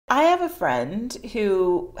I have a friend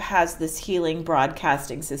who has this healing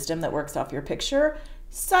broadcasting system that works off your picture.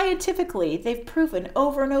 Scientifically, they've proven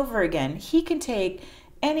over and over again he can take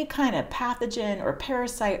any kind of pathogen or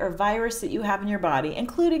parasite or virus that you have in your body,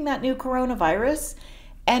 including that new coronavirus,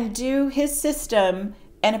 and do his system,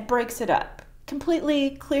 and it breaks it up.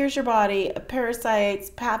 Completely clears your body of parasites,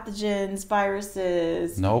 pathogens,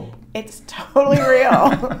 viruses. Nope. It's totally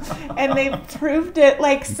real. And they've proved it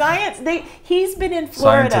like science. He's been in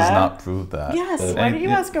Florida. Science has not proved that. Yes. Why don't you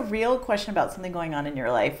ask a real question about something going on in your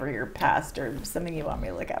life or your past or something you want me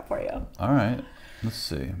to look at for you? All right. Let's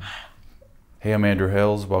see. Hey, I'm Andrew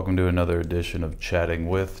Hales. Welcome to another edition of Chatting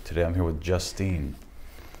With. Today I'm here with Justine.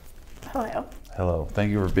 Hello. Hello.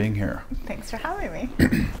 Thank you for being here. Thanks for having me.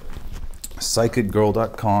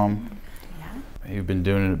 PsychicGirl.com. Yeah. You've been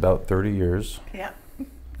doing it about 30 years. Yeah.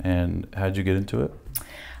 And how'd you get into it?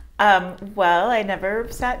 Well, I never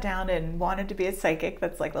sat down and wanted to be a psychic.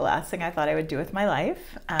 That's like the last thing I thought I would do with my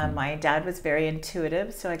life. My dad was very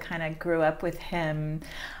intuitive, so I kind of grew up with him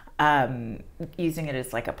using it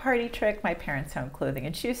as like a party trick. My parents owned clothing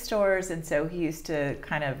and shoe stores, and so he used to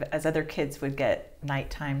kind of, as other kids would get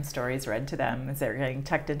nighttime stories read to them as they were getting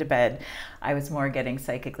tucked into bed, I was more getting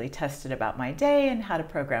psychically tested about my day and how to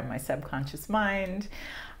program my subconscious mind.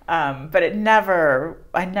 But I never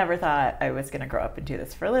thought I was going to grow up and do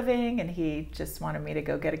this for a living, and he just wanted me to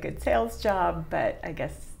go get a good sales job, but I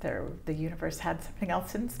guess the universe had something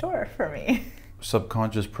else in store for me.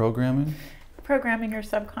 Subconscious programming? Programming your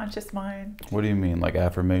subconscious mind. What do you mean, like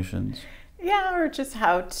affirmations? Yeah, or just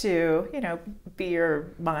how to, be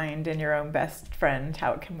your mind and your own best friend,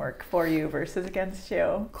 how it can work for you versus against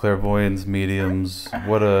you. Clairvoyants, mediums,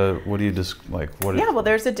 what do you just like? Well,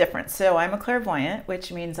 there's a difference. So I'm a clairvoyant,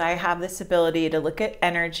 which means I have this ability to look at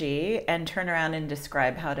energy and turn around and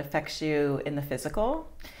describe how it affects you in the physical.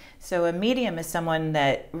 So a medium is someone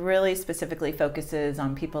that really specifically focuses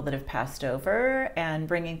on people that have passed over and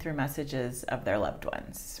bringing through messages of their loved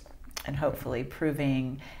ones, and hopefully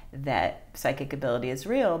proving that psychic ability is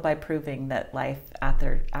real by proving that life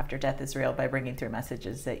after death is real by bringing through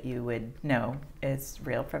messages that you would know is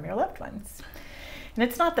real from your loved ones. And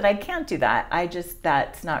it's not that I can't do that.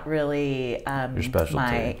 That's not really your specialty.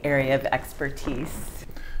 My area of expertise.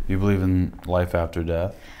 You believe in life after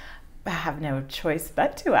death? I have no choice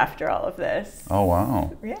but to after all of this. Oh,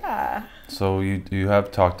 wow. Yeah. So you have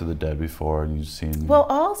talked to the dead before and you've seen... Well,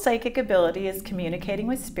 all psychic ability is communicating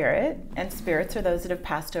with spirit, and spirits are those that have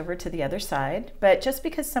passed over to the other side. But just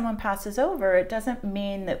because someone passes over, it doesn't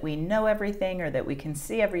mean that we know everything or that we can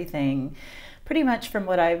see everything. Pretty much from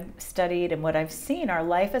what I've studied and what I've seen, our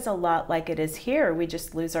life is a lot like it is here. We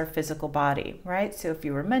just lose our physical body, right? So if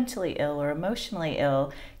you were mentally ill or emotionally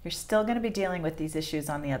ill, you're still going to be dealing with these issues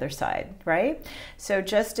on the other side, right? So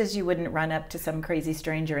just as you wouldn't run up to some crazy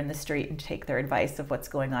stranger in the street and take their advice of what's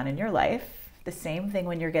going on in your life, the same thing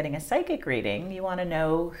when you're getting a psychic reading. You want to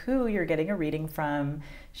know who you're getting a reading from,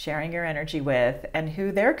 sharing your energy with, and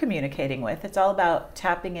who they're communicating with. It's all about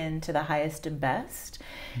tapping into the highest and best.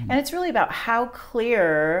 And it's really about how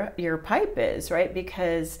clear your pipe is, right?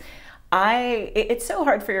 Because it's so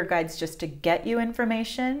hard for your guides just to get you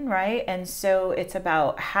information, right? And so it's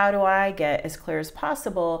about how do I get as clear as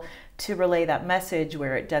possible to relay that message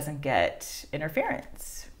where it doesn't get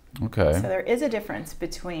interference. Okay. So there is a difference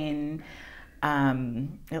between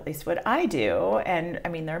at least what I do, and I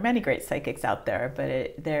mean there are many great psychics out there,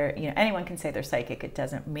 but anyone can say they're psychic. It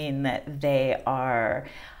doesn't mean that they are,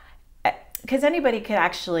 because anybody could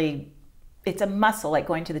actually, it's a muscle like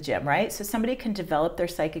going to the gym, right? So somebody can develop their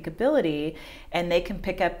psychic ability and they can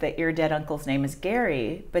pick up that your dead uncle's name is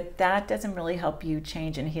Gary, but that doesn't really help you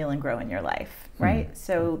change and heal and grow in your life, right?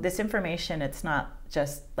 So this information, it's not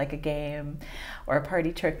just like a game or a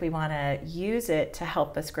party trick. We want to use it to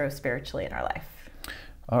help us grow spiritually in our life.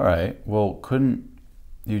 All right. Well, couldn't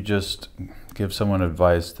you just give someone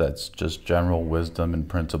advice that's just general wisdom and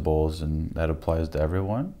principles and that applies to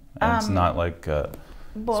everyone? And it's not like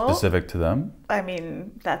specific to them? I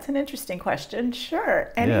mean, that's an interesting question.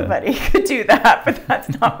 Sure, anybody could do that, but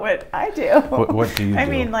that's not what I do. What do you do? I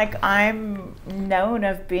mean, like, I'm known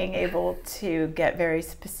of being able to get very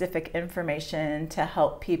specific information to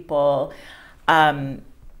help people. I'm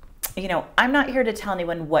not here to tell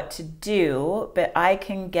anyone what to do, but I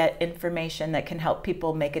can get information that can help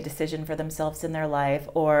people make a decision for themselves in their life,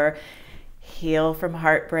 or heal from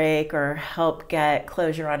heartbreak, or help get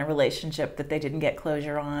closure on a relationship that they didn't get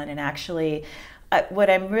closure on. And actually, what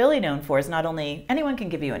I'm really known for is not only anyone can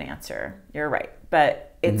give you an answer, you're right,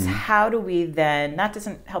 but it's how do we then, that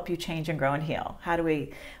doesn't help you change and grow and heal.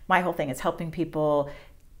 My whole thing is helping people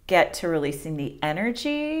get to releasing the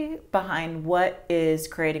energy behind what is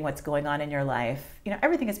creating what's going on in your life. You know,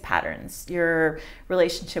 everything is patterns. Your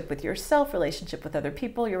relationship with yourself, relationship with other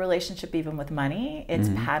people, your relationship even with money, it's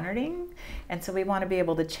patterning. And so we want to be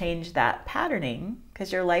able to change that patterning,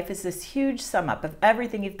 because your life is this huge sum up of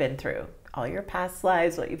everything you've been through. All your past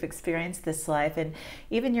lives, what you've experienced this life, and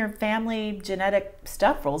even your family genetic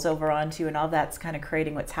stuff rolls over onto you, and all that's kind of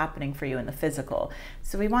creating what's happening for you in the physical.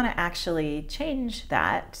 So we want to actually change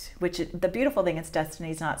that, which the beautiful thing is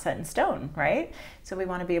destiny's not set in stone, right? So we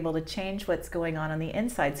want to be able to change what's going on the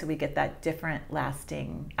inside so we get that different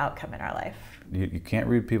lasting outcome in our life. You can't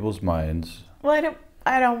read people's minds. Well,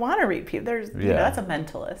 I don't want to read people. You know, that's a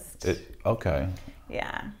mentalist. Okay.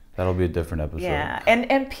 Yeah. That'll be a different episode. Yeah,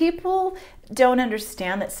 and people don't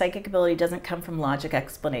understand that psychic ability doesn't come from logic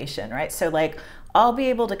explanation, right? So like, I'll be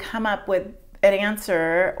able to come up with an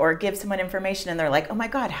answer or give someone information and they're like, oh my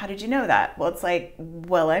God, how did you know that? Well, it's like,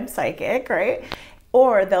 well, I'm psychic, right?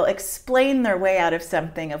 Or they'll explain their way out of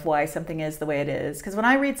something, of why something is the way it is. Because when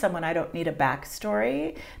I read someone, I don't need a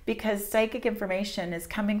backstory, because psychic information is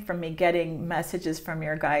coming from me getting messages from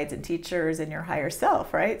your guides and teachers and your higher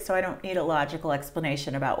self, right? So I don't need a logical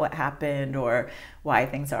explanation about what happened or why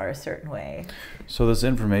things are a certain way. So this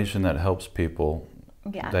information that helps people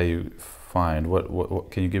that you find,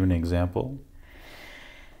 what can you give an example?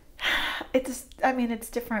 It's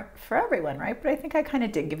different for everyone, right? But I think I kind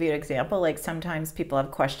of did give you an example. Like sometimes people have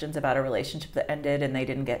questions about a relationship that ended and they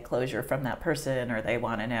didn't get closure from that person, or they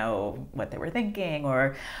want to know what they were thinking,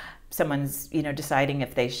 or someone's, deciding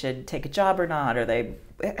if they should take a job or not, or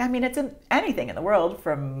it's anything in the world,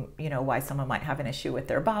 from, why someone might have an issue with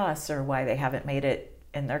their boss, or why they haven't made it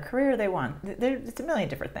in their career they want. It's a million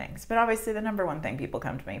different things. But obviously the number one thing people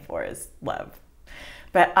come to me for is love.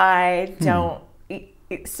 But I don't...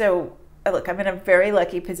 So, look, I'm in a very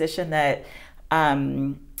lucky position that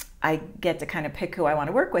I get to kind of pick who I want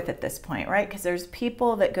to work with at this point, right? Because there's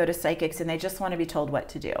people that go to psychics and they just want to be told what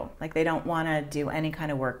to do. Like, they don't want to do any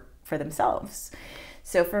kind of work for themselves.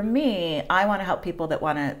 So for me, I want to help people that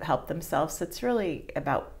want to help themselves. It's really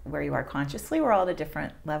about where you are consciously. We're all at a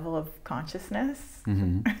different level of consciousness.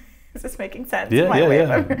 Mm-hmm. Is this making sense? Yeah.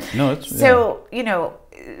 No, it's... So,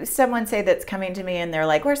 someone say that's coming to me and they're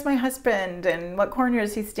like, where's my husband? And what corner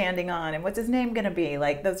is he standing on? And what's his name going to be?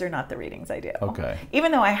 Like, those are not the readings I do. Okay.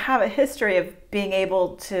 Even though I have a history of being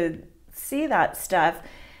able to see that stuff,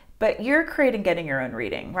 but you're getting your own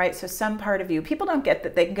reading, right? So some part of you, people don't get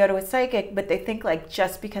that they can go to a psychic, but they think like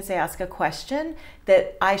just because they ask a question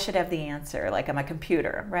that I should have the answer, like I'm a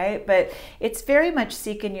computer, right? But it's very much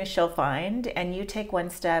seek and you shall find, and you take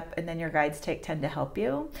one step and then your guides take 10 to help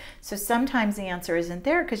you. So sometimes the answer isn't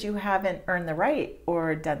there because you haven't earned the right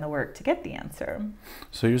or done the work to get the answer.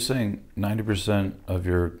 So you're saying 90% of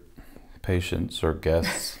your patients or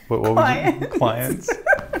guests, clients,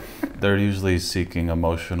 they're usually seeking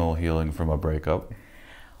emotional healing from a breakup?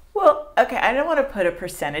 Well, okay, I don't want to put a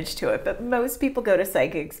percentage to it, but most people go to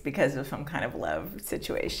psychics because of some kind of love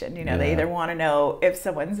situation. They either want to know if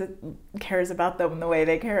someone cares about them the way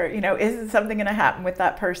they care, is something going to happen with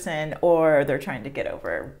that person, or they're trying to get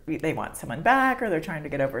over, they want someone back, or they're trying to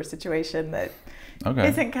get over a situation that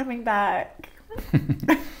isn't coming back.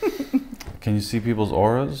 Can you see people's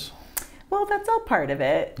auras? Well, that's all part of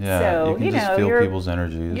it. Yeah, so, you can just feel people's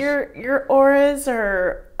energies. Your auras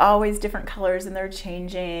are always different colors and they're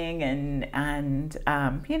changing, and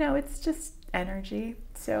it's just energy.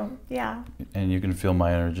 So, yeah. And you can feel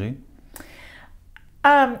my energy?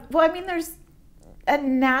 There's a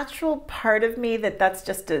natural part of me that's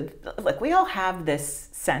just look, we all have this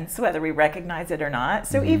sense, whether we recognize it or not.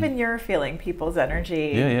 So even you're feeling people's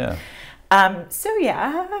energy. Yeah.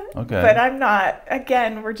 Okay. But I'm not,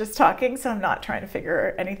 again, we're just talking, so I'm not trying to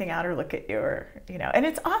figure anything out or look at you, or, and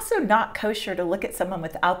it's also not kosher to look at someone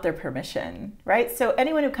without their permission, right? So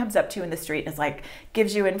anyone who comes up to you in the street and is like,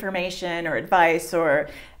 gives you information or advice or,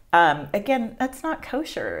 again, that's not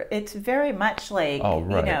kosher. It's very much like,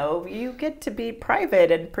 you get to be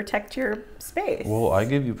private and protect your space. Well, I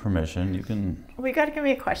give you permission. You can... We got to give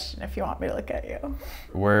me a question if you want me to look at you.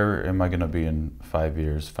 Where am I going to be in 5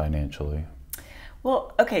 years financially?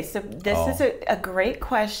 Well, okay, so this is a great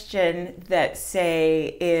question that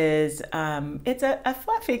is, it's a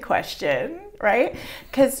fluffy question, right?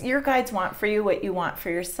 Because your guides want for you what you want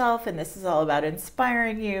for yourself, and this is all about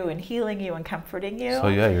inspiring you and healing you and comforting you. So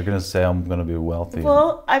yeah, you're going to say I'm going to be wealthy.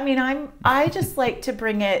 Well, I just like to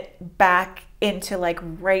bring it back into like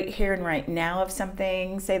right here and right now of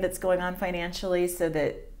something, say, that's going on financially, so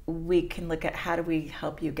that we can look at how do we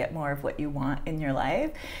help you get more of what you want in your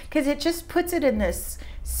life, because it just puts it in this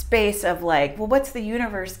space of like, well, what's the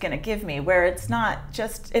universe going to give me, where it's not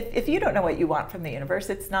just, if you don't know what you want from the universe,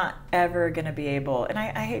 it's not ever going to be able, and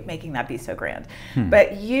I hate making that be so grand,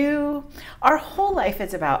 but our whole life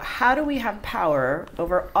is about how do we have power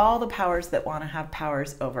over all the powers that want to have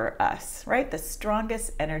powers over us, right? The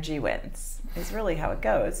strongest energy wins is really how it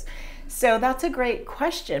goes. So that's a great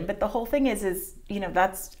question, but the whole thing is,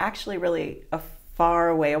 that's actually really a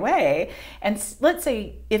far way away. And let's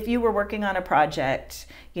say if you were working on a project,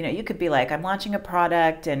 you could be like, I'm launching a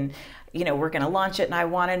product and, we're going to launch it and I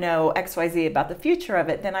want to know XYZ about the future of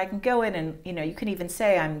it. Then I can go in and, you can even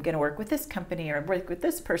say, I'm going to work with this company or work with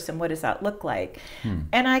this person. What does that look like?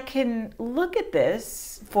 And I can look at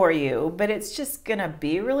this for you, but it's just going to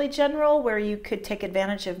be really general, where you could take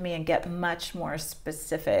advantage of me and get much more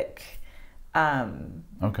specific.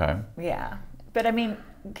 Okay. Yeah. But I mean,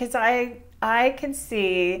 because I can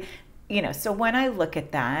see, so when I look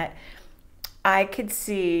at that, I could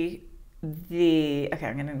see okay,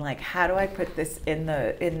 I'm gonna like, how do I put this in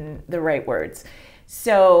the right words?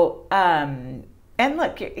 So, and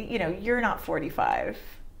look, you're not 45.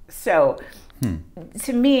 So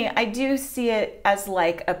to me, I do see it as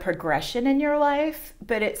like a progression in your life,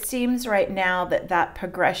 but it seems right now that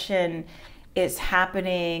progression is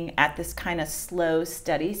happening at this kind of slow,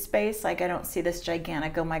 steady space. Like I don't see this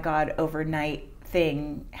gigantic, oh my God, overnight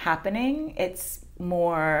thing happening. It's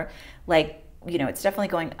more like, it's definitely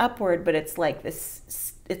going upward, but it's like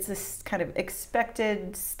it's this kind of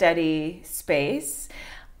expected, steady space.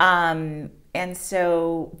 And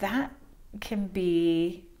so that can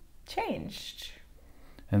be changed.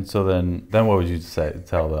 And so then what would you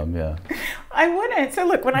tell them? Yeah. I wouldn't. So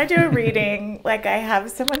look, when I do a reading, like I have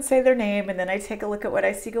someone say their name and then I take a look at what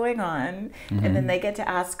I see going on, and then they get to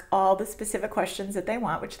ask all the specific questions that they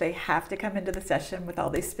want, which they have to come into the session with all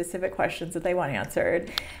these specific questions that they want answered.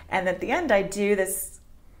 And at the end, I do this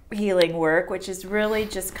healing work, which is really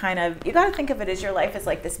just kind of, you got to think of it as your life as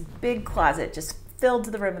like this big closet, just filled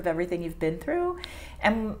to the rim of everything you've been through.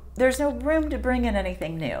 And there's no room to bring in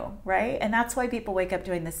anything new, right? And that's why people wake up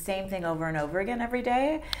doing the same thing over and over again every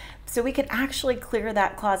day. So we can actually clear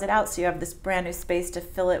that closet out so you have this brand new space to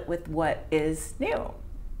fill it with what is new.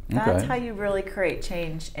 That's how you really create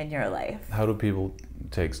change in your life. How do people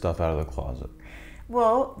take stuff out of the closet?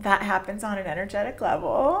 Well, that happens on an energetic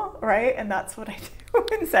level, right? And that's what I do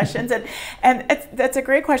in sessions. And that's a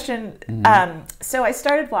great question. So I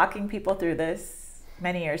started walking people through this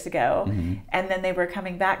many years ago, and then they were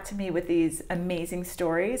coming back to me with these amazing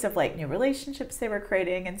stories of like new relationships they were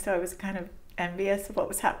creating, and so I was kind of envious of what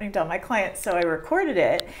was happening to all my clients, so I recorded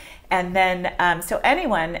it, and then so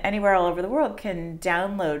anyone anywhere all over the world can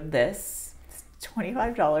download this. It's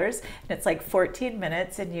 $25 and it's like 14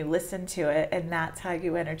 minutes and you listen to it, and that's how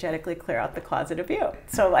you energetically clear out the closet of you.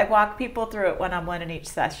 So I walk people through it one-on-one in each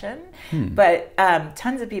session, but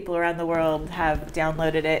tons of people around the world have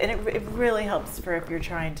downloaded it, and it really helps for if you're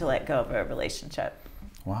trying to let go of a relationship.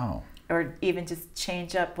 Wow. Or even just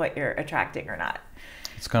change up what you're attracting or not.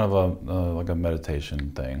 It's kind of like a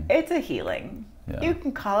meditation thing. It's a healing. Yeah. You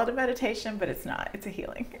can call it a meditation, but it's not. It's a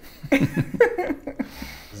healing.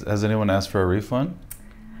 Has anyone asked for a refund?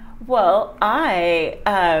 Well,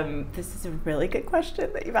 this is a really good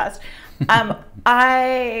question that you've asked.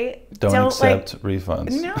 I don't accept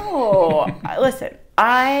refunds. No. Listen,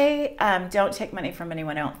 I don't take money from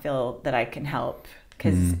anyone I don't feel that I can help.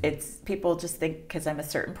 Because it's, people just think because I'm a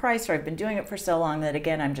certain price or I've been doing it for so long that,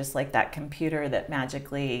 again, I'm just like that computer that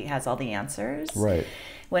magically has all the answers. Right.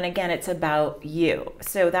 When, again, it's about you.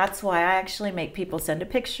 So that's why I actually make people send a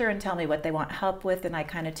picture and tell me what they want help with, and I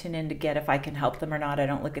kind of tune in to get if I can help them or not. I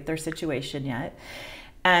don't look at their situation yet.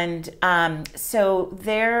 And so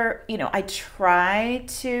there, I try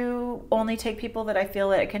to only take people that I feel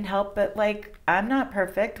that I can help, but like, I'm not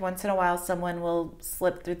perfect. Once in a while, someone will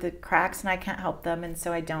slip through the cracks and I can't help them. And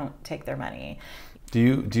so I don't take their money. Do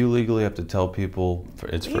you legally have to tell people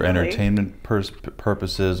it's for entertainment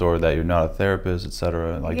purposes, or that you're not a therapist,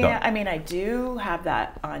 etc.? Like, yeah, I mean, I do have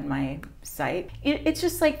that on my site. It's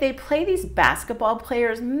just like they play these basketball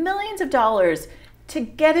players millions of dollars to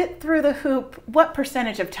get it through the hoop. What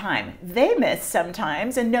percentage of time they miss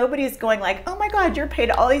sometimes, and nobody's going like, oh my God, you're paid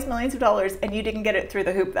all these millions of dollars and you didn't get it through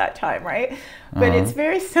the hoop that time, right? But it's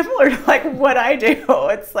very similar to like what I do.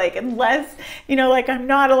 It's like, unless, like I'm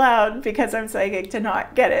not allowed because I'm psychic to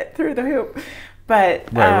not get it through the hoop.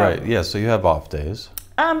 But right. Yeah, so you have off days.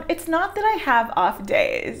 It's not that I have off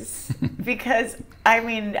days because I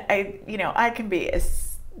mean, I can be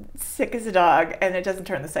sick as a dog, and it doesn't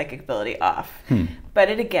turn the psychic ability off. But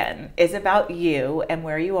it, again, is about you and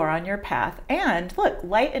where you are on your path. And look,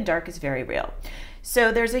 light and dark is very real.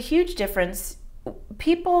 So there's a huge difference.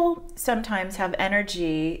 People sometimes have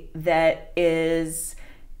energy that is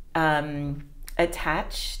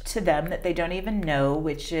attached to them that they don't even know,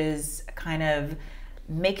 which is kind of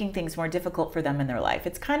making things more difficult for them in their life.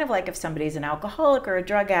 It's kind of like if somebody's an alcoholic or a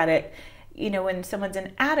drug addict. You know, when someone's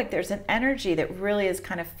an addict, there's an energy that really is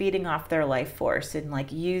kind of feeding off their life force and like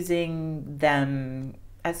using them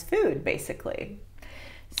as food, basically.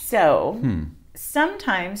 So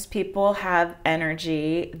sometimes people have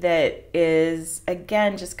energy that is,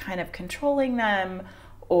 again, just kind of controlling them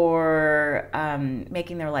or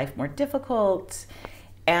making their life more difficult.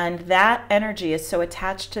 And that energy is so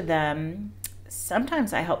attached to them.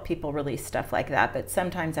 Sometimes I help people release stuff like that, but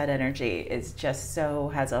sometimes that energy is just so,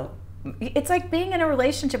 it's like being in a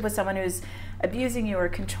relationship with someone who's abusing you or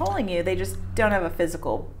controlling you. They just don't have a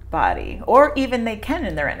physical body, or even they can,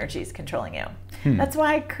 and their energy is controlling you. That's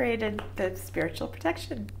why I created the spiritual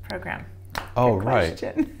protection program. Oh, right.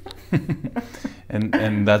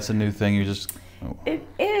 and that's a new thing. You just. It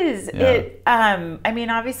is. Yeah. I mean,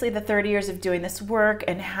 obviously, the 30 years of doing this work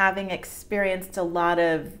and having experienced a lot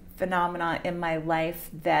of phenomena in my life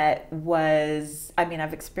that was, I mean,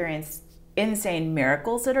 I've experienced insane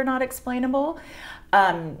miracles that are not explainable,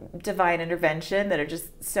 divine intervention that are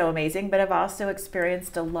just so amazing, but I've also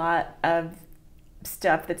experienced a lot of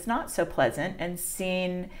stuff that's not so pleasant and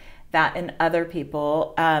seen that in other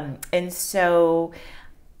people. And so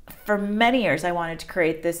for many years I wanted to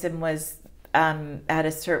create this, and was at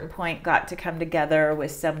a certain point got to come together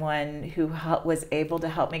with someone who was able to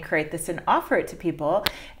help me create this and offer it to people.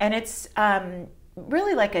 And it's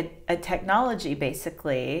really like a technology,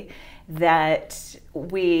 basically, that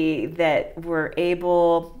we're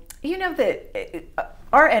able, you know, that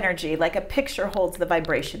our energy, like a picture holds the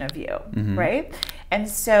vibration of you, right? And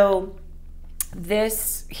so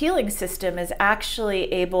this healing system is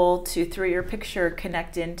actually able to, through your picture,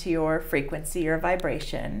 connect into your frequency, your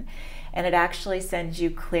vibration, and it actually sends you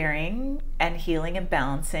clearing and healing and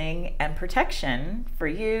balancing and protection for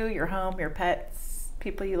you, your home, your pets,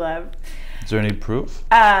 people you love. Is there any proof?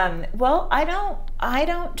 Well, I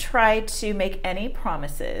don't try to make any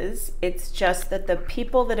promises. It's just that the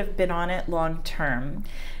people that have been on it long term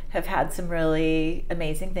have had some really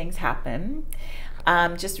amazing things happen.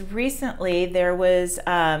 Just recently, there was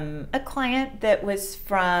a client that was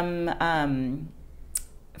from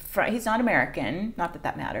he's not American, not that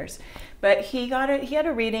that matters, but he had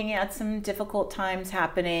a reading, he had some difficult times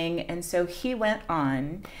happening, and so he went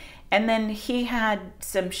on. And then he had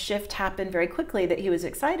some shift happen very quickly that he was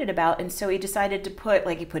excited about. And so he decided to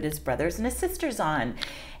he put his brothers and his sisters on.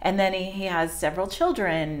 And then he has several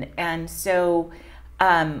children. And so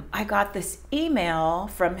I got this email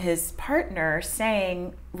from his partner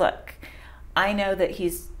saying, look, I know that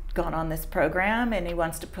he's gone on this program and he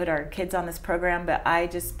wants to put our kids on this program, but I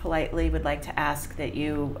just politely would like to ask that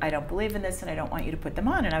I don't believe in this and I don't want you to put them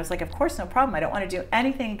on. And I was like, of course, no problem. I don't want to do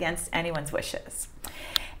anything against anyone's wishes.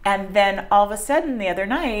 And then all of a sudden the other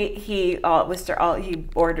night, he wanted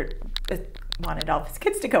all of his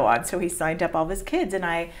kids to go on. So he signed up all of his kids, and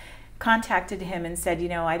I contacted him and said,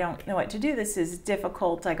 I don't know what to do. This is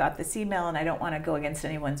difficult. I got this email and I don't want to go against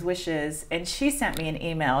anyone's wishes. And she sent me an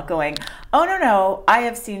email going, oh, no, I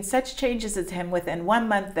have seen such changes as him within 1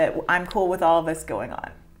 month that I'm cool with all of us going on.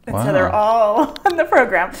 And so they're all on the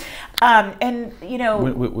program. And,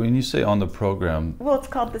 when you say on the program. Well, it's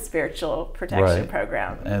called the Spiritual Protection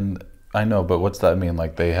Program. And I know, but what's that mean?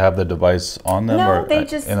 Like they have the device on them, or they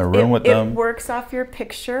just in a room with them? It works off your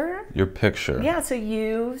picture. Your picture. Yeah, so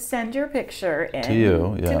you send your picture in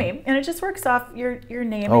to me, and it just works off your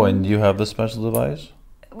name. Oh, and you have the special device?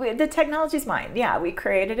 The technology's mine. Yeah, we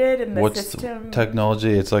created it in the system. What's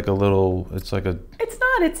technology? It's like a. It's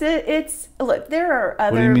not. It's look. There are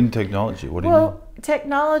other. What do you mean technology? What do you mean? Well,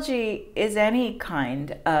 technology is any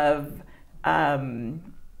kind of.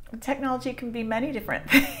 Technology can be many different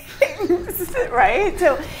things, right?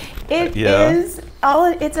 So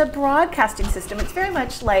it's a broadcasting system. It's very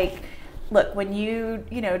much like, look, when you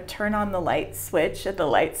turn on the light switch and the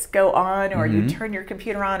lights go on, or you turn your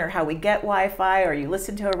computer on, or how we get Wi-Fi, or you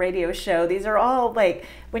listen to a radio show. These are all like,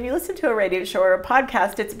 when you listen to a radio show or a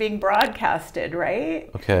podcast, it's being broadcasted,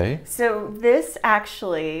 right? Okay. So this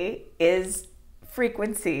actually is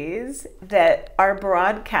frequencies that are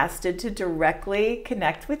broadcasted to directly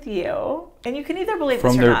connect with you And you can either believe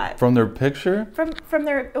this or not. From their picture? From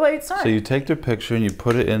their, well, it's not. So you take their picture and you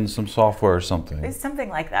put it in some software or something. It's something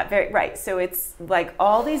like that. Right. So it's like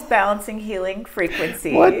all these balancing, healing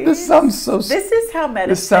frequencies. What? This sounds so... This is how medicine...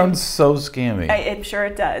 This sounds so scammy. I'm sure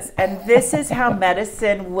it does. And this is how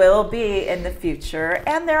medicine will be in the future.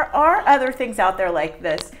 And there are other things out there like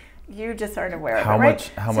this. You just aren't aware of it,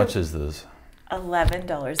 right? How much is this?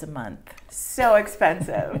 $11 a month. So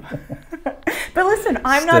expensive. But listen,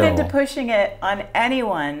 I'm not into pushing it on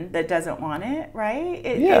anyone that doesn't want it, right?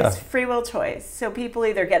 It's free will choice. So people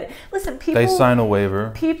either get it. Listen, people... They sign a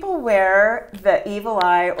waiver. People wear the evil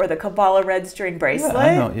eye or the Kabbalah red string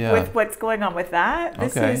bracelet with what's going on with that.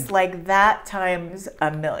 This is like that times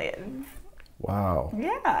a million. Wow.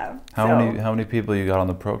 Yeah. How many people you got on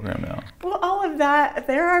the program now? Well, all of that,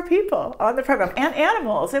 there are people on the program and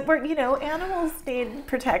animals. Animals need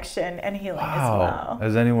protection and healing as well.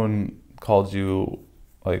 Has anyone called you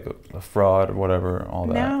like a fraud or whatever, all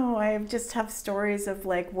that? No, I just have stories of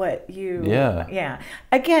like what you... Yeah.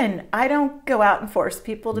 Again, I don't go out and force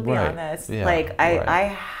people to be on this. Yeah, like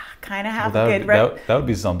I kind of have a good that would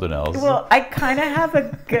be something else. Well, I kind of have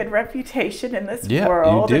a good reputation in this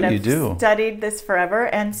world. You do. And I've studied this forever.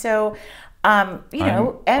 And so,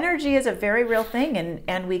 energy is a very real thing,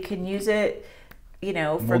 and we can use it,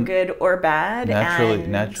 for good or bad.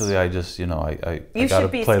 Naturally, I just, I got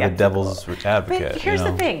to play the devil's advocate. But here's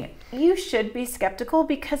the thing. You should be skeptical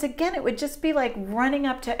because, again, it would just be like running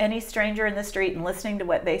up to any stranger in the street and listening to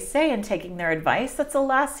what they say and taking their advice. That's the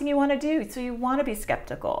last thing you want to do. So you want to be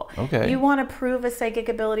skeptical. Okay. You want to prove a psychic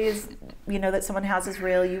ability is, that someone has is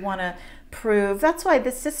real. You want to prove. That's why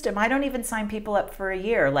this system, I don't even sign people up for a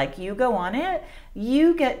year. Like, you go on it,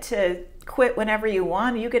 you get to quit whenever you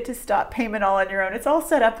want. You get to stop payment all on your own. It's all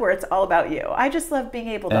set up where it's all about you. I just love being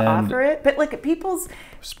able to offer it. But look at people's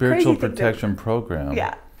spiritual protection program.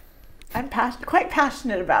 Yeah. I'm quite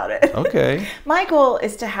passionate about it. Okay. My goal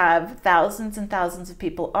is to have thousands and thousands of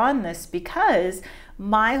people on this because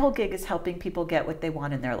my whole gig is helping people get what they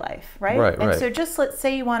want in their life, right? Right. So just let's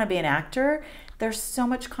say you want to be an actor. There's so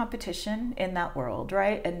much competition in that world,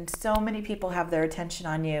 right? And so many people have their attention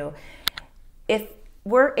on you. If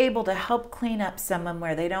we're able to help clean up someone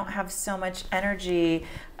where they don't have so much energy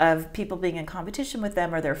of people being in competition with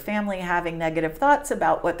them or their family having negative thoughts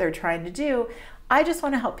about what they're trying to do, I just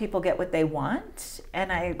want to help people get what they want,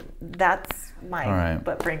 and that's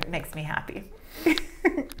what makes me happy.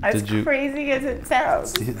 As crazy as it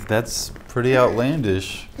sounds. That's pretty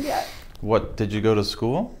outlandish. Yeah. What, did you go to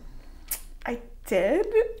school? I did.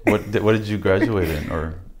 What did you graduate in,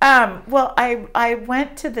 or? Well, I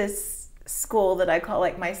went to this school that I call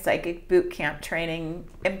like my psychic boot camp training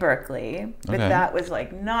in Berkeley, but that was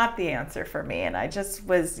like not the answer for me, and I just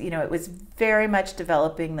was, it was very much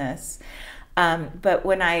developing this. But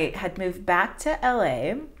when I had moved back to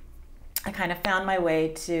LA, I kind of found my way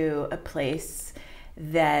to a place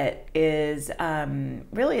that is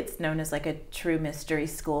really, it's known as like a true mystery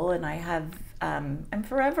school, and I have I'm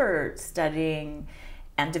forever studying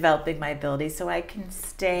and developing my abilities so I can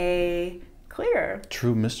stay clear.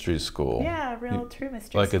 True mystery school. Yeah, true mystery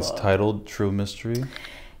school. Like it's titled True Mystery?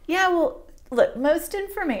 Yeah, well, look, most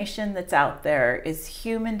information that's out there is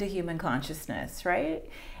human to human consciousness, right?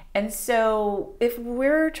 And so if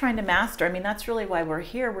we're trying to master, that's really why we're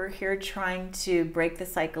here. We're here trying to break the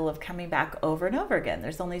cycle of coming back over and over again.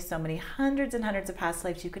 There's only so many hundreds and hundreds of past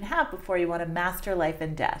lives you can have before you want to master life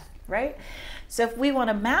and death, right? So if we want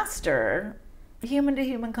to master, human to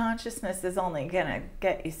human consciousness is only going to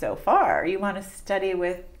get you so far. You want to study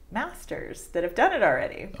with masters that have done it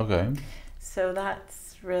already. Okay. So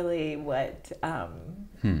that's really what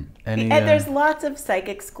and there's lots of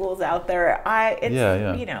psychic schools out there.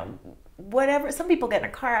 Whatever, some people get in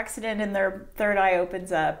a car accident and their third eye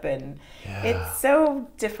opens up, and it's so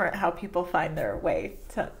different how people find their way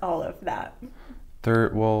to all of that.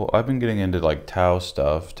 Well, I've been getting into like Tao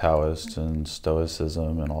stuff, Taoist and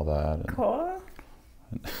Stoicism and all that. Cool.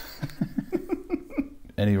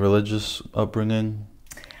 Any religious upbringing?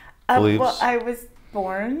 Beliefs? Well, I was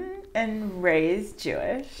born and raised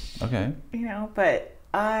Jewish. Okay. But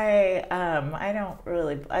I don't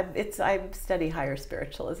really. I study higher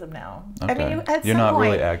spiritualism now. Okay. You're not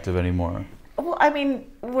really active anymore. Well,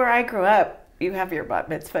 where I grew up, you have your bat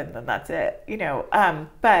mitzvah and then that's it.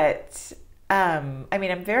 But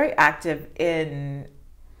I'm very active in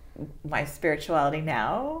my spirituality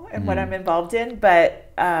now and what I'm involved in.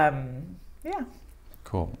 But yeah.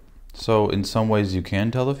 Cool. So in some ways, you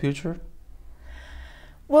can tell the future?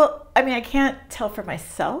 Well, I can't tell for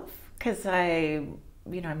myself because I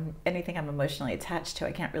anything I'm emotionally attached to,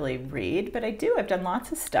 I can't really read, but I do. I've done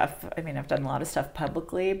lots of stuff. I mean, I've done a lot of stuff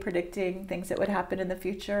publicly predicting things that would happen in the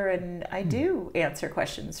future, and I do answer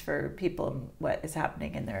questions for people and what is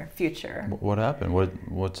happening in their future. What happened?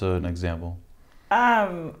 What's an example?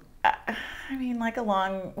 I mean, like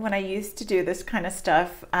when I used to do this kind of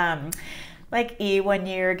stuff, like E one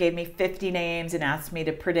year gave me 50 names and asked me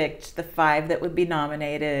to predict the 5 that would be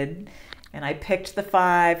nominated. And I picked the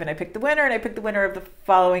 5 and I picked the winner and I picked the winner of the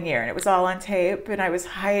following year. And it was all on tape and I was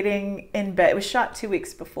hiding in bed. It was shot 2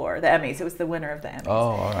 weeks before the Emmys. It was the winner of the Emmys. Oh,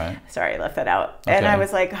 all right. Sorry, I left that out. Okay. And I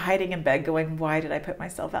was like hiding in bed going, why did I put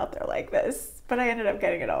myself out there like this? But I ended up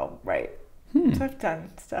getting it all right. So I've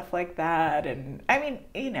done stuff like that. And I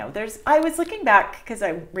mean, I was looking back because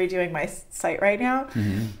I'm redoing my site right now.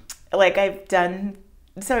 Mm-hmm. Like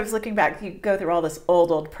so I was looking back, you go through all this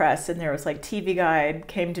old press, and there was like TV Guide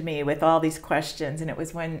came to me with all these questions, and it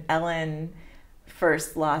was when Ellen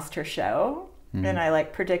first lost her show, and I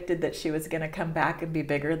like predicted that she was going to come back and be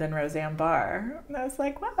bigger than Roseanne Barr. And I was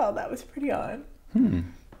like, wow, that was pretty on.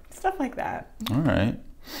 Stuff like that. All right.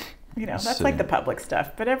 That's like the public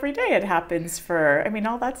stuff, but every day it happens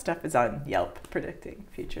all that stuff is on Yelp predicting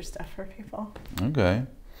future stuff for people. Okay.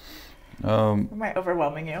 Am I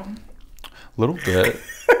overwhelming you? A little bit.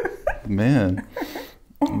 Man.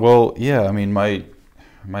 Well, yeah, I mean, my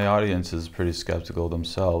audience is pretty skeptical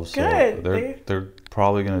themselves. Good. So they're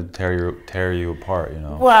probably going to tear you apart,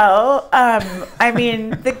 Well, I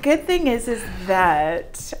mean, the good thing is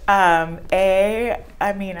that, I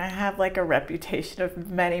have like a reputation of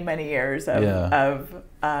many, many years of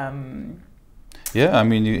yeah, I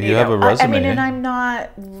mean, you have a resume. And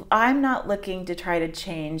I'm not looking to try to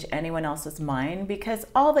change anyone else's mind, because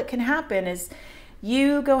all that can happen is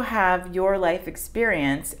you go have your life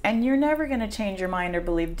experience and you're never going to change your mind or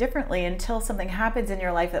believe differently until something happens in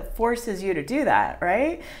your life that forces you to do that,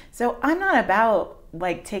 right? So I'm not about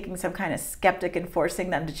like taking some kind of skeptic and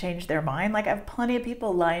forcing them to change their mind. Like I have plenty of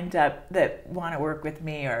people lined up that want to work with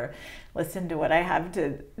me or listen to what I have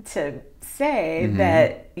to say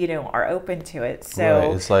that, are open to it. So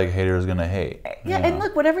right. It's like haters gonna hate. Yeah, and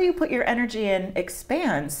look, whatever you put your energy in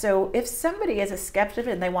expands. So if somebody is a skeptic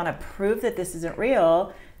and they want to prove that this isn't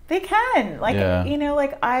real, they can.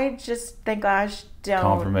 I just think, gosh, don't.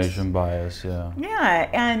 Confirmation bias, yeah. Yeah,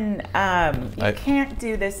 and you can't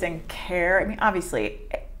do this and care. I mean, obviously,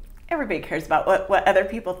 everybody cares about what other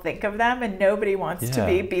people think of them, and nobody wants to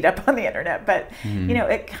be beat up on the internet. But,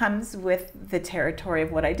 it comes with the territory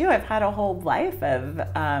of what I do. I've had a whole life of,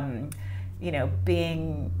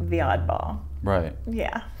 being the oddball. Right.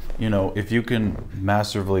 Yeah. If you can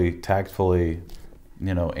masterfully, tactfully,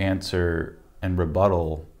 answer and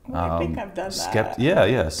rebuttal. I think I've done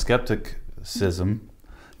that. Skepticism,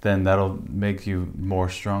 then that'll make you more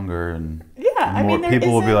stronger, and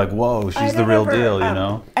people will be like, "Whoa, she's the real deal,"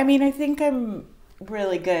 I mean, I think I'm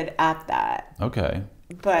really good at that. Okay.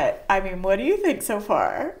 But I mean, what do you think so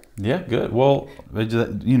far? Yeah, good. Well,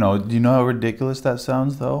 do you know how ridiculous that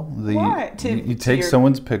sounds, though? What? You take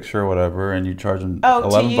someone's picture or whatever, and you charge them $11.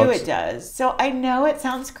 Oh, to you it does. So I know it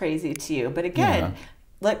sounds crazy to you, but again. Yeah.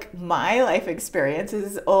 Look, my life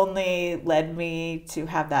experiences only led me to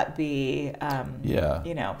have that be,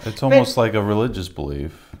 It's almost like a religious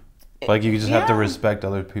belief. Like you just have to respect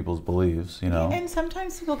other people's beliefs, And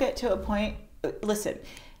sometimes people get to a point, listen,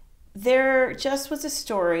 there just was a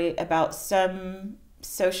story about some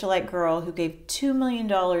socialite girl who gave $2 million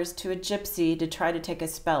to a gypsy to try to take a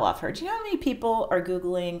spell off her. Do you know how many people are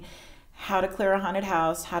Googling how to clear a haunted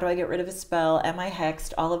house, how do I get rid of a spell, am I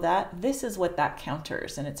hexed, all of that? This is what that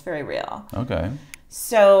counters, and it's very real. Okay.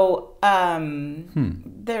 So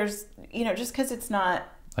there's, just because it's not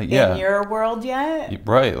in your world yet.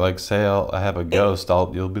 Right, like say I have a ghost,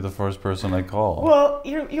 you'll be the first person I call. Well,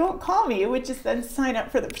 you won't call me, you would just then sign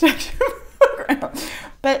up for the protection program.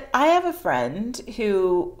 But I have a friend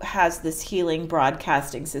who has this healing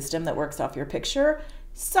broadcasting system that works off your picture.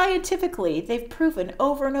 Scientifically, they've proven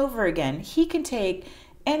over and over again, he can take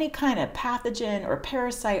any kind of pathogen or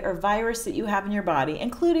parasite or virus that you have in your body,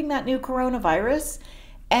 including that new coronavirus,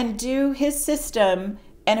 and do his system,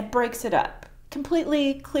 and it breaks it up.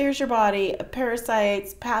 Completely clears your body of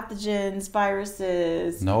parasites, pathogens,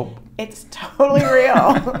 viruses. Nope. It's totally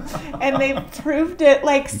real. And they've proved it.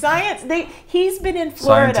 Like science, he's been in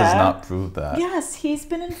Florida. Science has not proved that. Yes, he's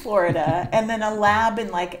been in Florida, and then a lab in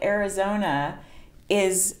like Arizona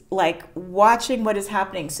is like watching what is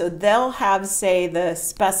happening. So they'll have, say, the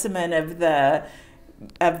specimen of the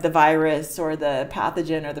virus or the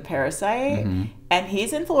pathogen or the parasite, and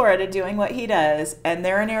he's in Florida doing what he does, and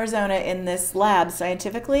they're in Arizona in this lab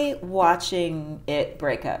scientifically watching it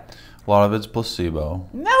break up. A lot of it's placebo.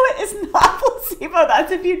 No, it is not placebo.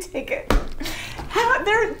 That's if you take it.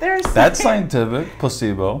 There's That's scientific,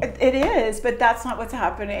 placebo. It is, but that's not what's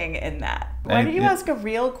happening in that. Why don't you ask a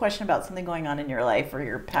real question about something going on in your life or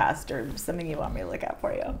your past or something you want me to look at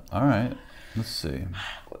for you? All right. Let's see.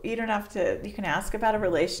 You don't have to, you can ask about a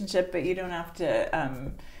relationship, but you don't have to,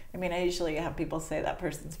 I mean, I usually have people say that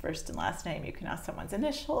person's first and last name. You can ask someone's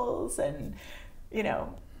initials and, you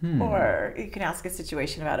know, or you can ask a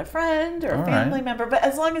situation about a friend or a family member, but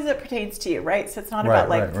as long as it pertains to you, right? So it's not about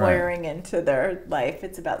voyeuring into their life.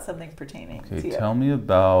 It's about something pertaining to you. Tell me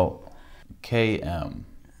about KM.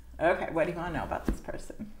 Okay, what do you want to know about this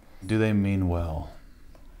person? Do they mean well?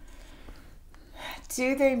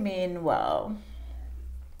 Do they mean well?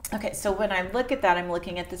 Okay, so when I look at that, I'm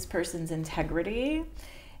looking at this person's integrity.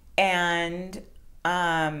 And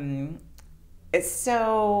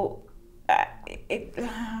so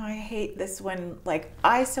I hate this when, like,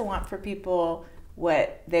 I so want for people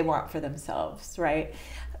what they want for themselves, right?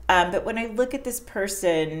 But when I look at this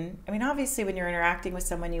person, I mean, obviously when you're interacting with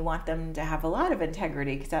someone, you want them to have a lot of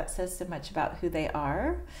integrity because that says so much about who they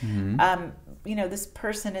are. You know, this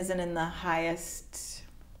person isn't in the highest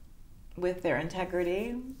with their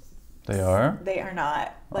integrity. They are? They are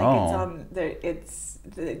not. Like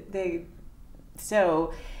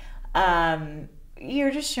so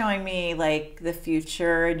you're just showing me like the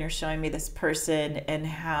future, and you're showing me this person and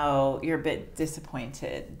how you're a bit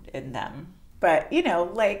disappointed in them. But, you know,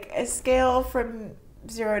 like a scale from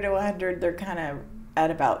 0 to 100, they're kind of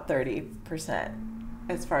at about 30%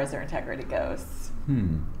 as far as their integrity goes.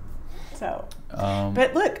 So,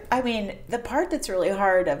 but look, I mean, the part that's really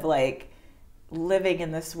hard of like living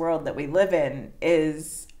in this world that we live in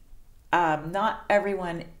is not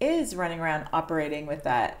everyone is running around operating with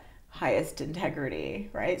that highest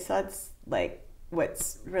integrity, right? So that's like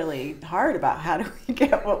what's really hard about how do we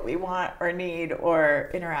get what we want or need or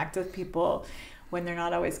interact with people when they're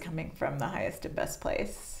not always coming from the highest and best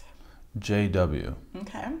place. JW.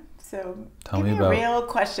 Okay. So Tell give me a real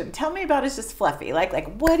question. Tell me about it's just fluffy. Like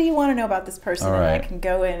what do you want to know about this person? And I can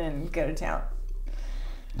go in and go to town.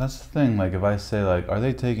 That's the thing. Like if I say like, are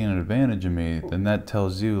they taking advantage of me? Then that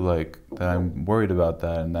tells you like that I'm worried about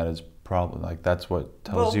that, and that is probably like that's what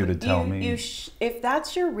tells you to tell me. If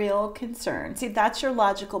that's your real concern, see, that's your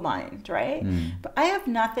logical mind, right? But I have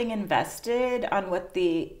nothing invested on what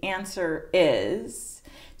the answer is.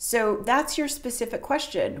 So that's your specific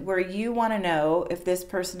question where you want to know if this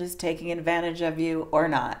person is taking advantage of you or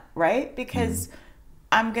not, right? Because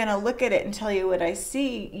I'm going to look at it and tell you what I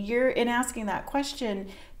see. You're in asking that question,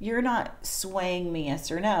 you're not swaying me yes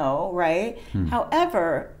or no, right?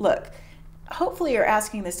 However, look, hopefully you're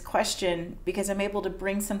asking this question because I'm able to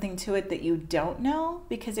bring something to it that you don't know.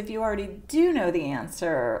 Because if you already do know the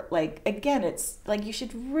answer, like, again, it's like you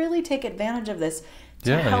should really take advantage of this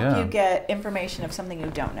to help you get information of something you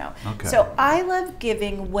don't know. Okay. So I love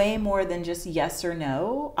giving way more than just yes or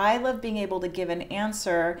no. I love being able to give an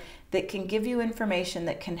answer that can give you information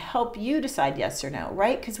that can help you decide yes or no,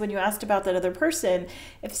 right? Because when you asked about that other person,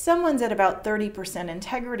 if someone's at about 30%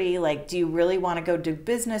 integrity, like, do you really want to go do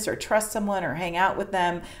business or trust someone or hang out with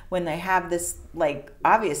them when they have this, like,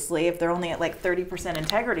 obviously, if they're only at like 30%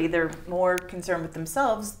 integrity, they're more concerned with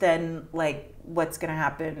themselves than like what's going to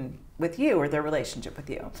happen with you or their relationship with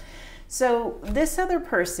you. So this other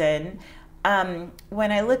person,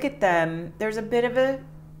 when I look at them, there's a bit of a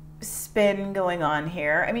spin going on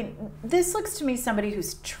here. I mean, this looks to me somebody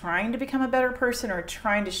who's trying to become a better person or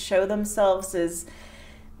trying to show themselves as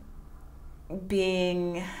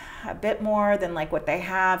being a bit more than like what they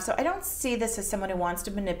have. So I don't see this as someone who wants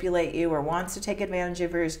to manipulate you or wants to take advantage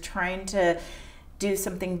of you or is trying to do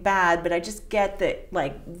something bad, but I just get that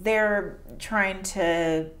like they're trying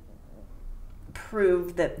to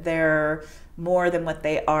prove that they're more than what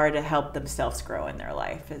they are to help themselves grow in their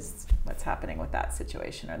life is what's happening with that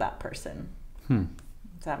situation or that person. Does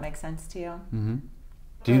that make sense to you?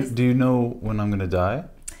 Do you know when I'm going to die?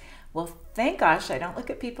 Well, thank gosh I don't look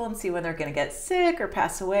at people and see when they're going to get sick or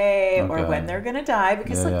pass away or when they're going to die,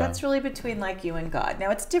 because that's really between like you and God.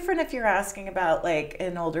 Now it's different if you're asking about like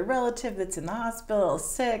an older relative that's in the hospital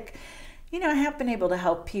sick. You know, I have been able to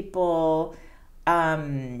help people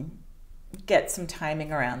get some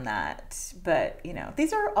timing around that, but you know,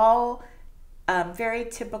 these are all very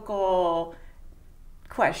typical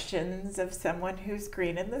questions of someone who's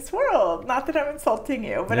green in this world. Not that I'm insulting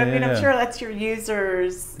you, but I'm sure that's your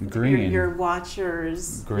users, your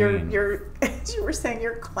watchers, your you were saying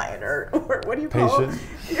your client or what do you call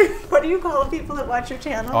what do you call the people that watch your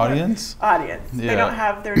channel? Audience. They don't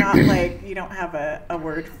have, they're not like, you don't have a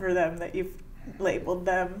word for them that you've labeled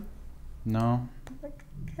them. No. Like,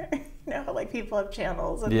 you know, like people have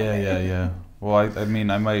channels. And Yeah. Well, I mean,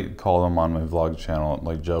 I might call them on my vlog channel,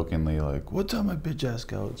 like jokingly, like, "What's up, my bitch ass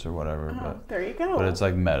goats?" or whatever. Oh, but there you go. But it's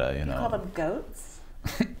like meta, you know. You call them goats?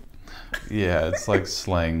 Yeah, it's like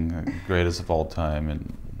slang, greatest of all time,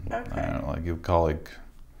 and Okay. I don't know, like you call like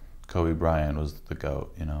Kobe Bryant was the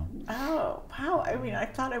GOAT, you know. Oh, wow. I mean, I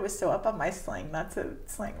thought I was so up on my slang. That's a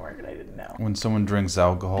slang word that I didn't know. When someone drinks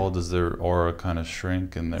alcohol, does their aura kind of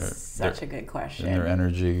shrink and Such a good question. and their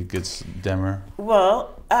energy gets dimmer?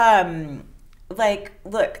 Well, like,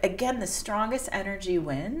 look, again, the strongest energy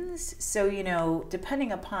wins. So, you know,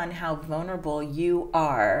 depending upon how vulnerable you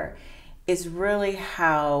are, is really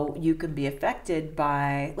how you can be affected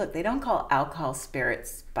by, look, they don't call alcohol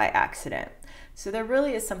spirits by accident. So there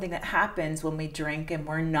really is something that happens when we drink and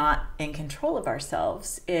we're not in control of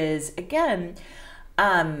ourselves is, again,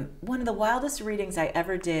 one of the wildest readings I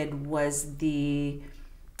ever did was the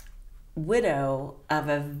widow of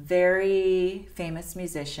a very famous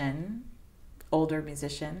musician, older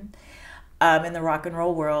musician, in the rock and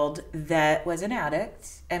roll world that was an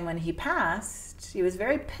addict. And when he passed, he was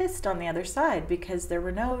very pissed on the other side because there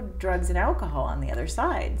were no drugs and alcohol on the other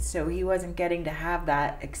side. So he wasn't getting to have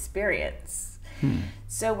that experience.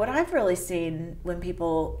 So what I've really seen when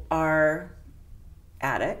people are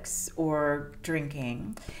addicts or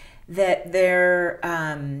drinking, that they're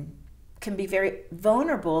can be very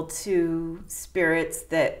vulnerable to spirits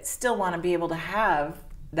that still want to be able to have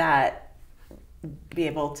that, be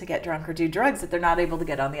able to get drunk or do drugs that they're not able to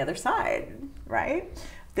get on the other side, right?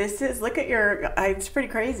 This is, look at your, it's pretty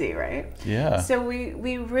crazy, right? Yeah. So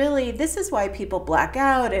we really, this is why people black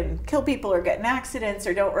out and kill people or get in accidents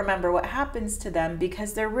or don't remember what happens to them,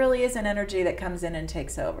 because there really is an energy that comes in and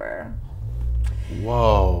takes over.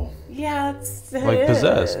 Whoa. Yeah, like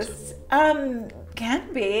possessed.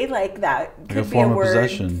 Can be like that. Like could a be form a of word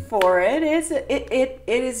possession. for it. It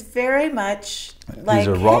is very much like,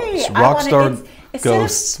 These are rock star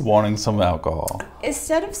ghosts wanting some alcohol.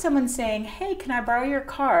 Instead of someone saying, "Hey, can I borrow your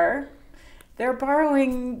car?" they're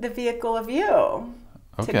borrowing the vehicle of you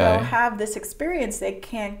to go have this experience they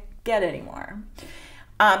can't get anymore.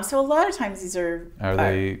 So a lot of times these are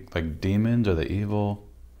they like demons? Are they evil?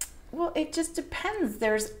 Well, it just depends.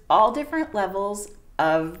 There's all different levels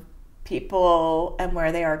of people and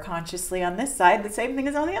where they are consciously on this side. The same thing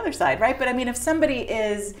is on the other side, right? But I mean, if somebody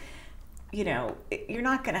is, you know, you're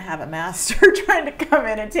not going to have a master trying to come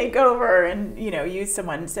in and take over and, you know, use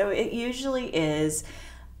someone. So it usually is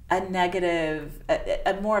a negative,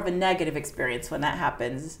 a more of a negative experience when that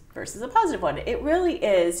happens versus a positive one. It really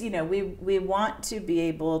is, you know, we want to be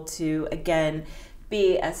able to, again,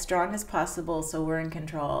 be as strong as possible so we're in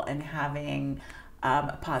control and having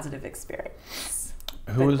a positive experience.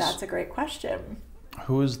 That's a great question.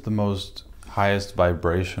 Who is the most highest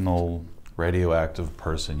vibrational radioactive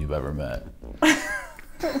person you've ever met?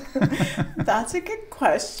 That's a good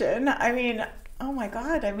question. I mean, oh my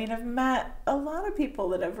God. I mean, I've met a lot of people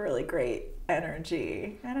that have really great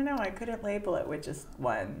energy. I don't know. I couldn't label it with just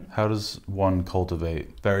one. How does one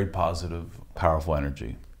cultivate very positive, powerful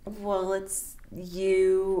energy? Well, it's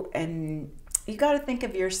you, and you got to think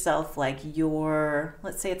of yourself like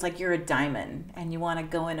let's say it's like you're a diamond and you want to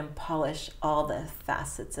go in and polish all the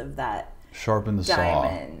facets of that sharpen the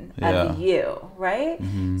diamond of you, right?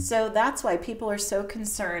 Mm-hmm. So that's why people are so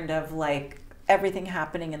concerned of like everything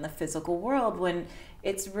happening in the physical world, when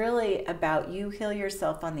it's really about you heal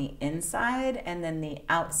yourself on the inside and then the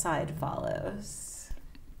outside follows.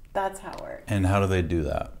 That's how it works. And how do they do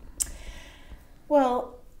that?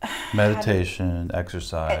 Well, meditation,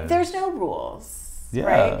 exercise. There's no rules,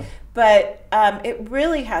 right? But it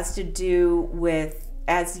really has to do with,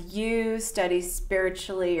 as you study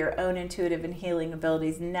spiritually, your own intuitive and healing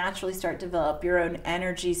abilities naturally start to develop, your own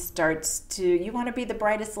energy starts to, you want to be the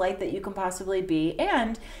brightest light that you can possibly be.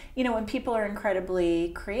 And, you know, when people are incredibly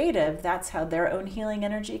creative, that's how their own healing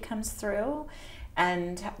energy comes through.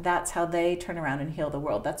 And that's how they turn around and heal the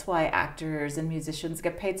world. That's why actors and musicians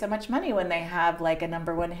get paid so much money when they have like a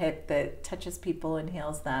 #1 hit that touches people and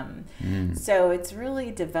heals them. So it's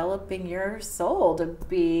really developing your soul to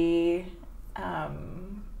be,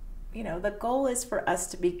 you know, the goal is for us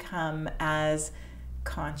to become as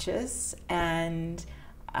conscious and,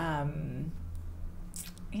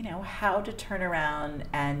 you know, how to turn around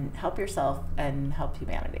and help yourself and help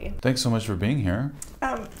humanity. Thanks so much for being here.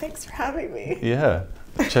 Thanks for having me. Yeah.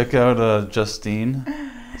 Check out Justine,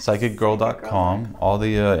 psychicgirl.com. All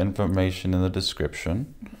the information in the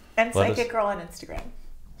description. And Psychic Girl on Instagram.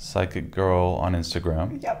 Psychic Girl on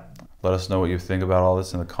Instagram. Yep. Let us know what you think about all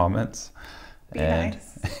this in the comments. Be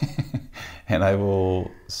nice. And I will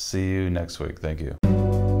see you next week. Thank you.